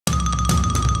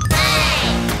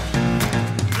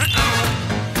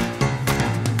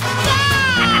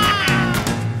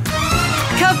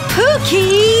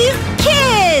Kapuki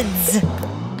Kids!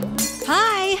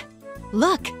 Hi!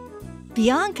 Look,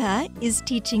 Bianca is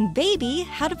teaching Baby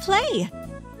how to play.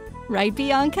 Right,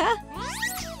 Bianca?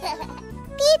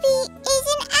 Baby is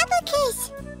an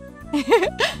abacus.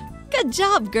 Good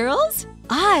job, girls.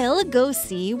 I'll go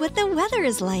see what the weather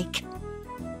is like.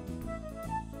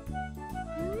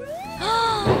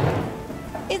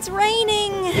 It's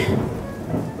raining!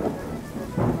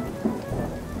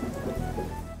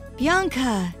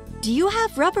 Bianca, do you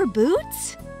have rubber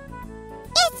boots?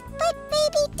 Yes, but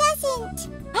Baby doesn't.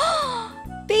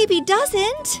 Baby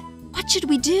doesn't? What should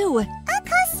we do? I'll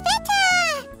call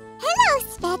Sveta. Hello,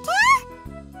 Sveta.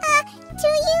 Do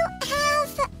you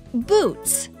have...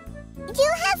 Boots. Do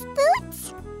you have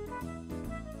boots?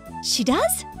 She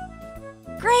does?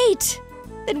 Great!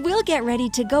 Then we'll get ready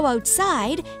to go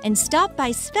outside and stop by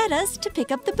Sveta's to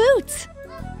pick up the boots.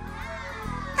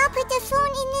 I'll put the phone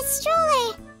in the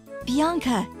stroller.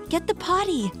 Bianca, get the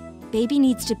potty. Baby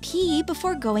needs to pee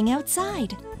before going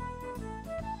outside.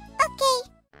 Okay.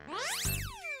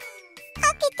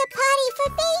 I'll get the potty for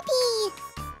Baby.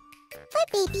 For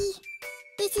Baby.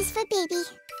 This is for Baby.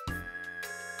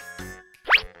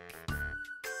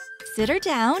 Sit her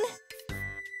down.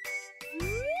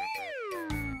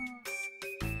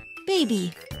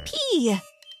 Baby, pee.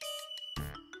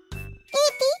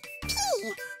 Baby,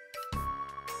 pee.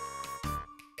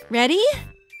 Ready?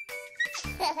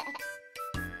 And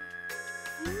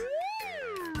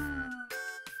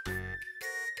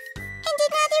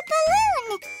another balloon.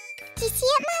 Do you see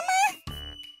it, Mama?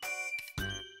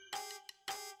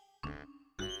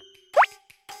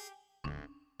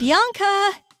 Bianca,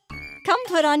 come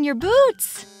put on your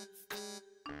boots.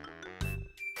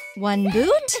 One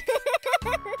boot.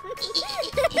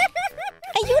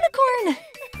 A unicorn.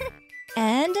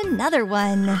 And another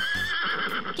one.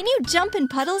 Can you jump in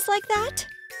puddles like that?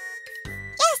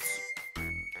 Yes.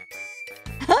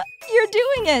 You're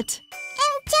doing it.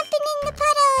 I'm jumping in the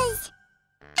puddles.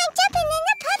 I'm jumping in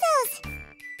the puddles.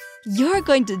 You're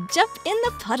going to jump in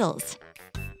the puddles.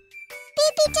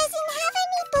 Baby doesn't have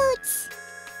any boots.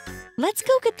 Let's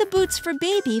go get the boots for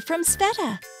Baby from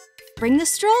Sveta. Bring the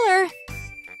stroller.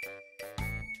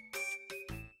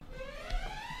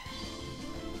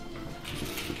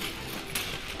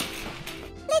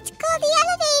 Let's call the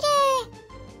elevator.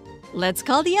 Let's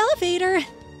call the elevator.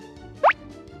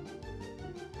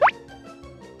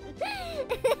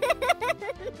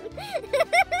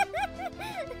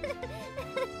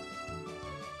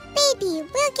 Baby,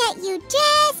 we'll get you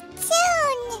dressed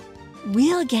soon.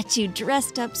 We'll get you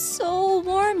dressed up so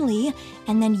warmly,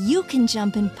 and then you can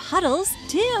jump in puddles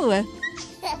too.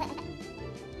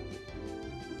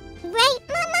 Right,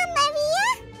 Mama Maria?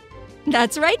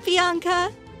 That's right,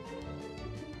 Bianca.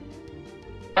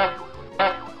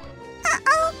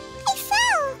 Uh-oh, I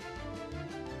fell.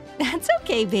 That's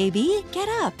okay, baby. Get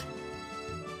up.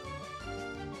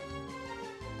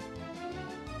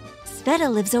 Sveta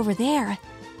lives over there.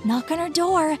 Knock on her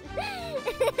door.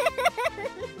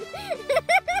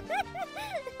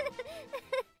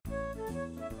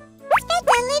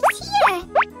 Sveta lives here.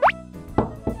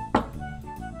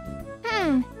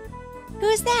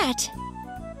 Who's that?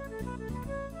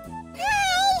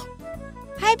 Hi.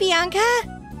 Hi, Bianca.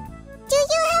 Do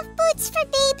you have boots for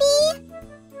Baby?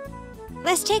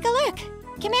 Let's take a look.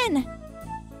 Come in.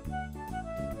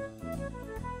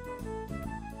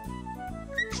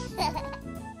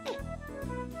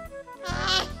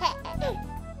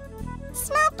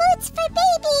 Small boots for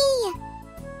Baby.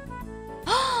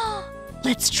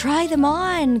 Let's try them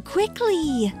on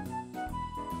quickly.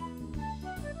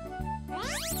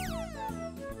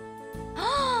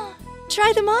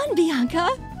 Try them on, Bianca.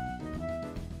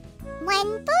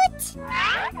 One boot.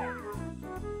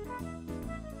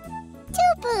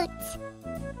 Two boots.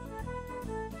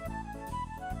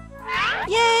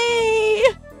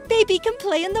 Yay! Baby can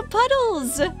play in the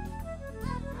puddles. Thank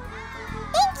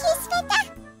you, Sveta.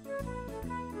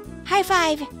 High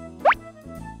five. Mama,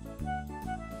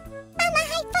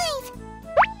 high five.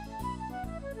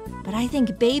 But I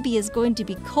think Baby is going to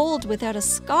be cold without a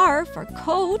scarf or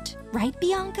coat. Right,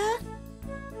 Bianca?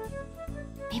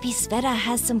 Maybe Sveta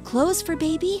has some clothes for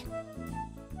Baby?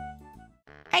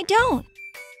 I don't.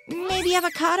 Maybe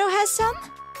Avocado has some?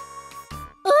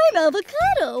 I'm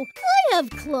Avocado. I have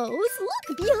clothes.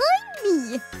 Look behind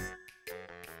me.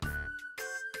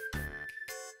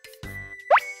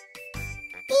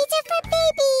 These are for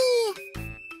Baby.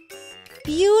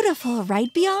 Beautiful,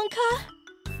 right, Bianca?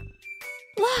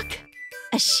 Look,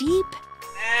 a sheep.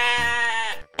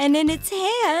 And in its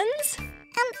hands,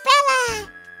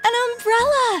 Umbrella. an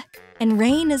umbrella. And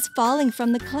rain is falling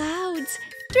from the clouds.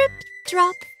 Drip,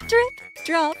 drop, drip,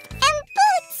 drop. And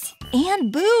boots!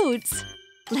 And boots.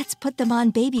 Let's put them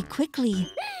on baby quickly.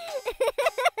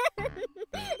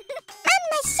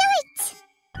 Mama shorts!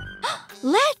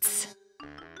 Let's.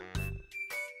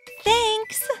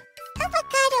 Thanks.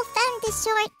 Avocado found the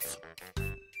shorts.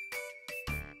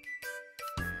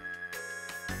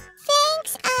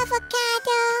 Thanks,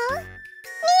 Avocado.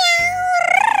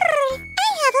 Meow! I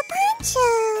have a poncho.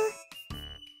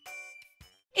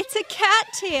 It's a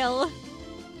cattail.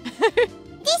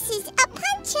 This is a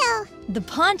poncho. The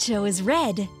poncho is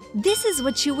red. This is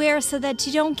what you wear so that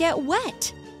you don't get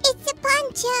wet. It's a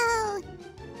poncho.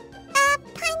 A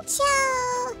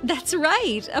poncho. That's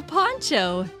right, a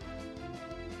poncho.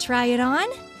 Try it on.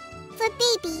 For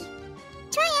baby.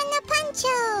 Try on the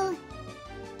poncho.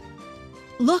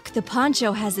 Look, the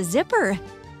poncho has a zipper.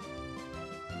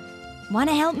 Want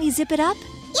to help me zip it up?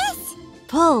 Yes.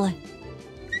 Pull.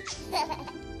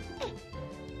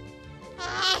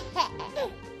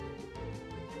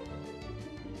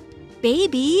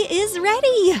 Baby is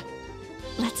ready.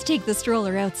 Let's take the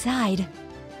stroller outside.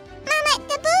 Mama,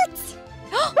 the boots.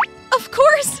 Of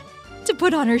course! To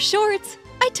put on her shorts,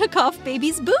 I took off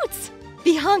baby's boots.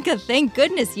 Bianca, thank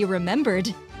goodness you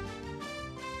remembered.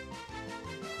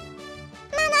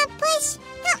 Mama, push.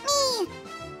 Help me.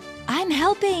 I'm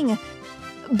helping.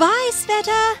 Bye,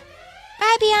 Sveta.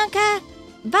 Bye, Bianca.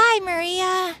 Bye,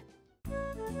 Maria.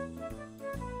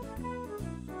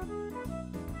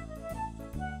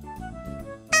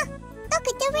 Look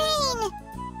at the rain.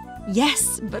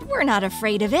 Yes, but we're not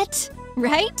afraid of it,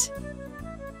 right?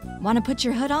 Want to put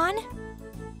your hood on?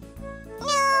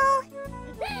 No.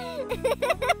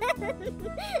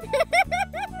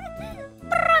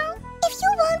 If you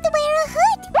want to wear a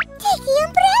hood, take the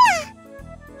umbrella.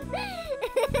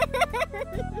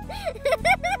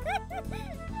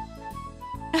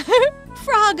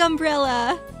 Frog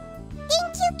umbrella.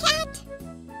 Thank you, Cat.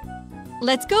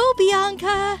 Let's go,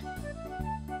 Bianca.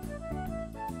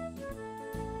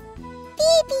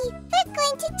 Baby, we're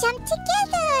going to jump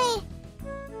together.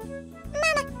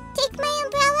 Mama, take my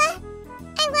umbrella.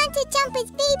 I want to jump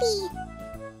with baby.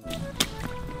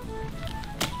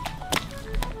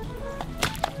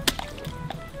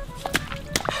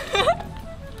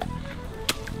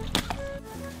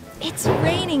 It's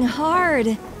raining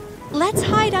hard. Let's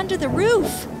hide under the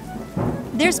roof.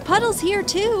 There's puddles here,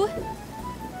 too.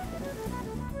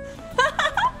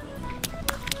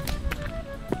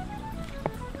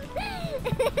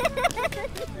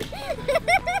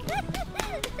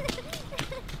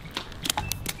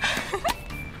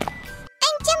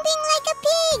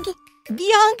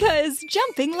 Bianca is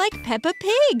jumping like Peppa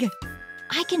Pig.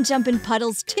 I can jump in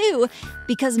puddles too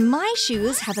because my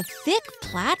shoes have a thick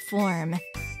platform.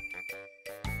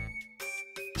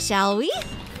 Shall we?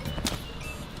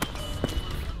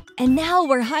 And now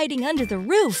we're hiding under the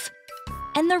roof.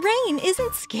 And the rain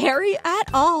isn't scary at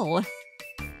all.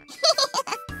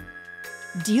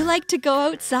 Do you like to go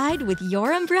outside with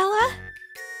your umbrella?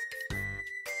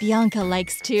 Bianca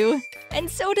likes to, and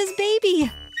so does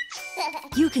Baby.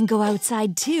 You can go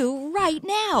outside too right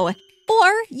now,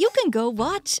 or you can go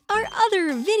watch our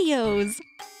other videos.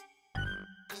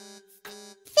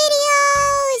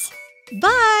 Videos!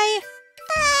 Bye!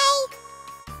 Bye!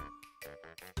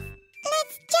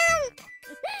 Let's jump!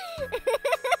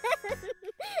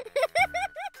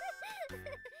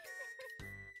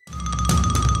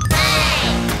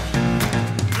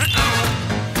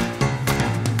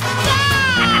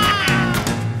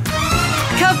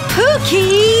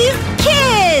 Kapuki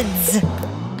Kids!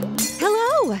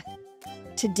 Hello!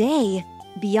 Today,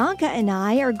 Bianca and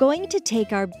I are going to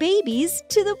take our babies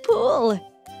to the pool.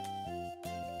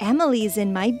 Emily's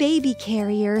in my baby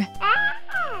carrier.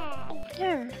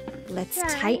 Let's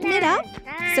tighten it up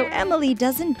so Emily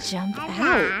doesn't jump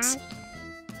out.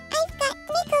 I've got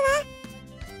Nicola,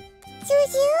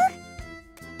 Zuzu,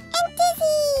 and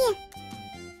Dizzy.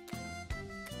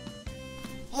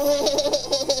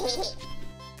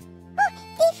 Oh,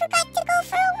 they forgot to go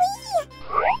for a wee.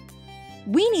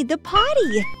 We need the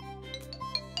potty.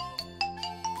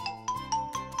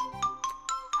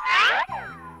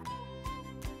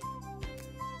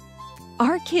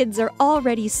 Our kids are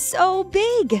already so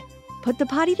big. Put the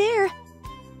potty there.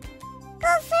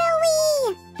 Go for a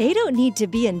wee. They don't need to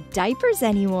be in diapers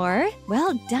anymore.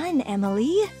 Well done,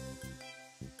 Emily.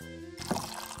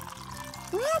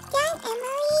 Well done,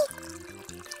 Emily.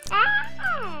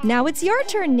 Now it's your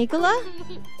turn, Nicola.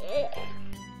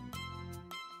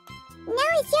 Now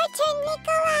it's your turn,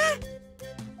 Nicola.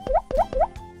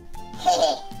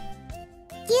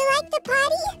 Do you like the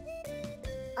potty?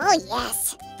 Oh,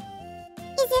 yes.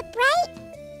 Is it bright?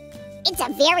 It's a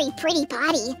very pretty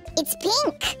potty. It's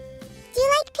pink. Do you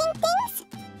like pink things?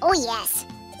 Oh, yes.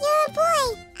 You're a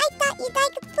boy. I thought you'd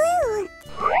like blue.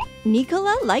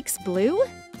 Nicola likes blue?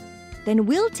 Then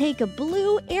we'll take a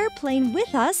blue airplane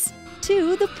with us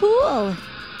to the pool.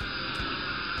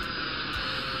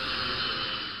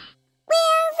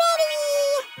 We're ready!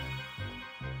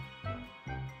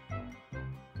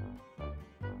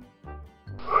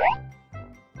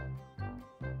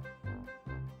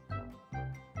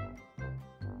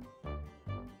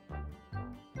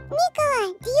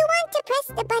 Nicola, do you want to press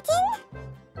the button?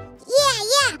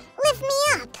 Yeah, lift me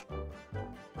up.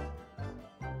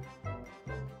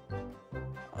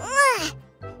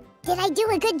 Did I do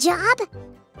a good job?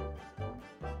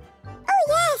 Oh,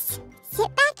 yes. Sit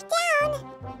back down.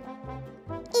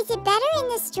 Is it better in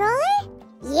the stroller?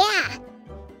 Yeah.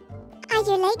 Are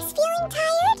your legs feeling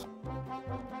tired?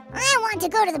 I want to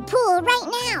go to the pool right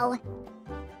now.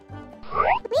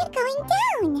 We're going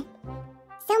down.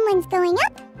 Someone's going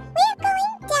up. We're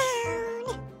going down.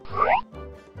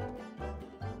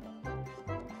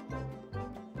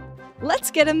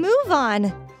 Let's get a move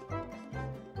on.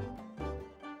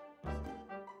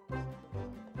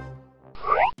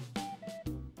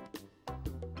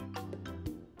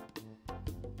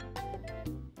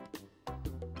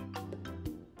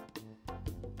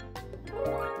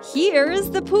 Here's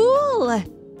the pool.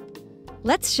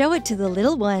 Let's show it to the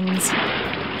little ones.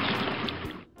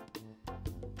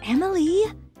 Emily,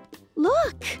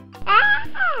 look.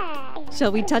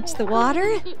 Shall we touch the water?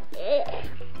 Emily,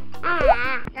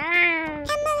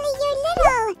 you're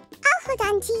little. I'll hold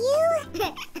on to you.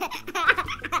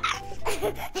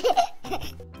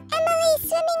 Emily's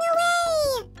swimming away.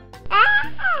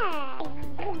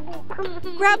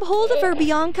 Grab hold of her,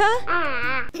 Bianca.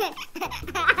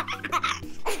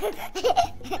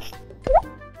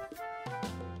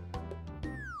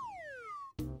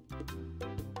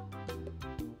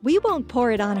 We won't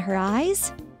pour it on her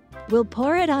eyes. We'll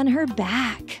pour it on her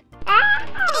back. And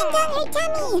on her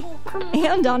tummy.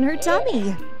 And on her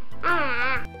tummy.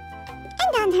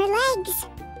 And on her legs.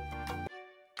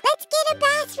 Let's get a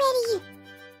bath ready.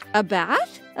 A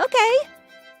bath? Okay.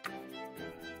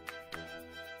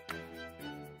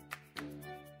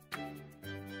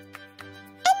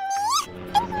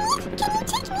 And me? Can you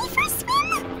take me for a swim?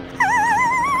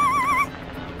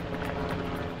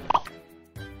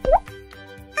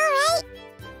 All right.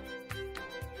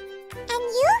 And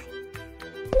you?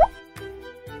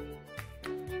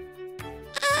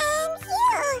 And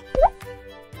you?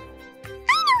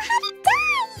 I know how to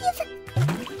dive!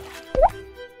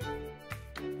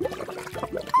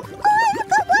 Oh, I've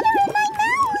got water in my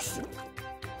mouth!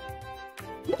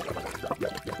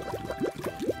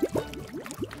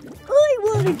 I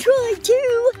want to try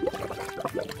too.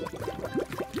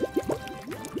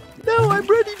 Now I'm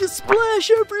ready to splash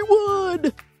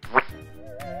everyone!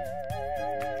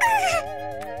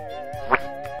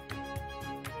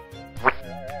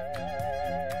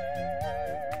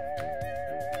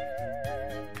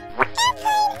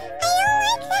 Airplane, I don't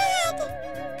like that!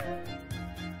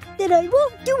 Then I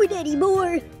won't do it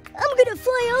anymore. I'm gonna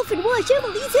fly off and wash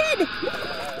Emily's head.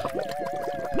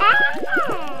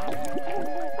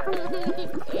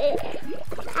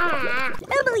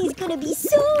 Emily's gonna be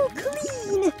so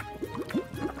clean.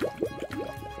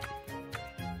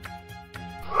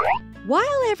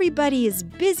 While everybody is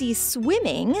busy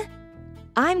swimming,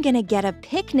 I'm gonna get a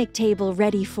picnic table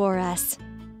ready for us.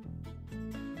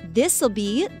 This'll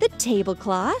be the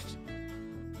tablecloth.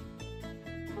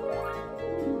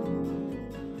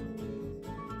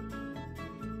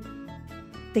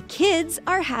 The kids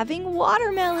are having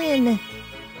watermelon.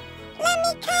 Let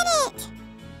me cut it!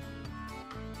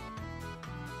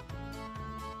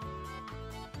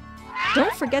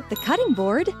 Don't forget the cutting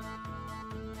board.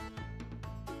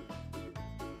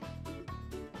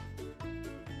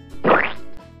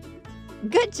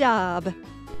 Good job.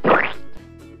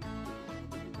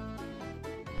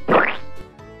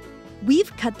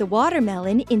 We've cut the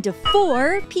watermelon into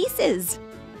 4 pieces.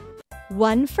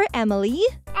 One for Emily,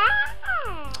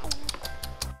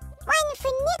 One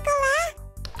for Nicola.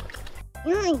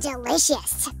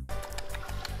 Delicious.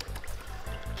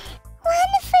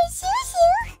 One for Zuzu.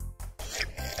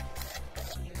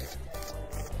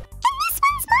 And this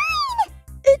one's mine!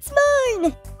 It's mine.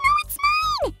 No, it's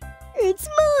mine! It's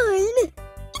mine.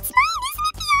 It's mine, isn't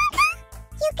it, Bianca?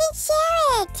 You can share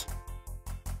it.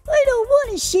 I don't want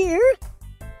to share.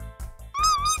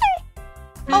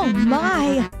 Oh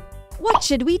my! What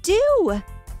should we do?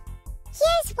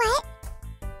 Here's what.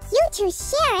 You two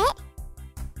share it,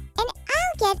 and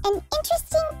I'll get an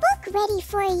interesting book ready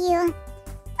for you.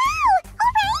 Wow!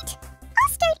 All right! I'll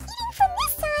start eating from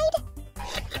this side.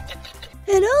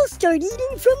 And I'll start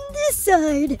eating from this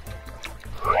side.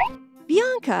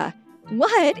 Bianca,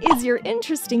 what is your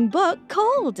interesting book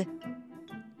called? Who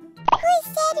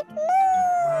said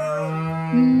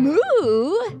moo?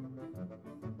 Moo?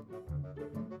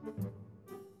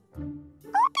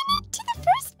 Open it to the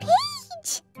first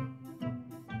page.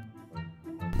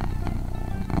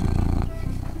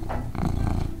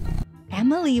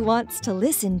 Emily wants to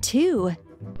listen too.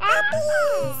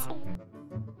 Puppies.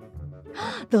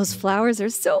 Those flowers are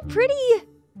so pretty.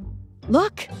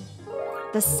 Look,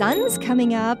 the sun's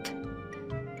coming up.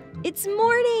 It's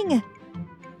morning.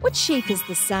 What shape is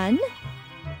the sun?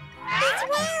 It's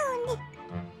round.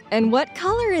 And what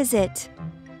color is it?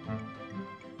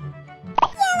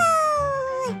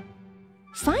 Yellow.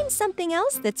 Find something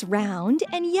else that's round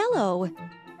and yellow.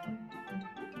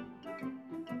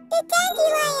 The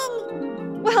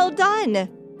dandelion. Well done.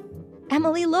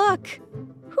 Emily, look.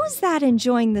 Who's that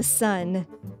enjoying the sun?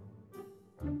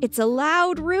 It's a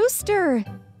loud rooster.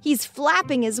 He's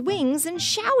flapping his wings and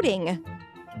shouting.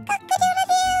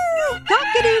 Cock-a-doodle-doo.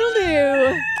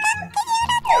 Cock-a-doodle-doo.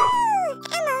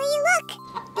 Cock-a-doodle-doo. Emily, look.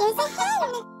 There's a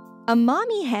hen. A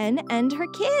mommy hen and her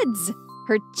kids,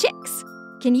 her chicks.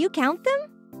 Can you count them?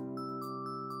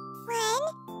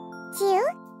 1, 2,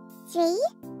 3,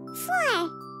 4.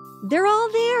 They're all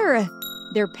there.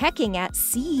 They're pecking at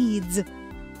seeds.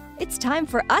 It's time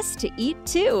for us to eat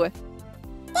too.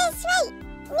 That's right.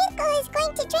 Nickel is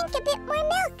going to drink a bit more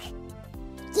milk.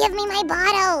 Give me my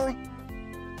bottle.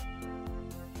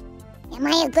 Am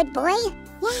I a good boy?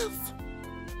 Yes.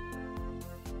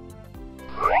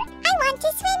 I want to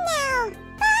swim now.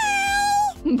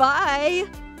 Bye. Bye.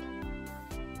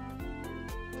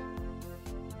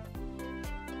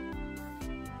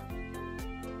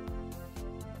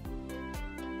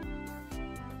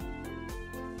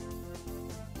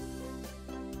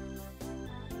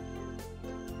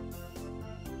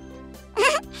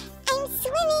 I'm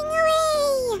swimming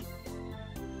away.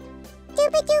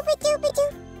 Dooba-doo.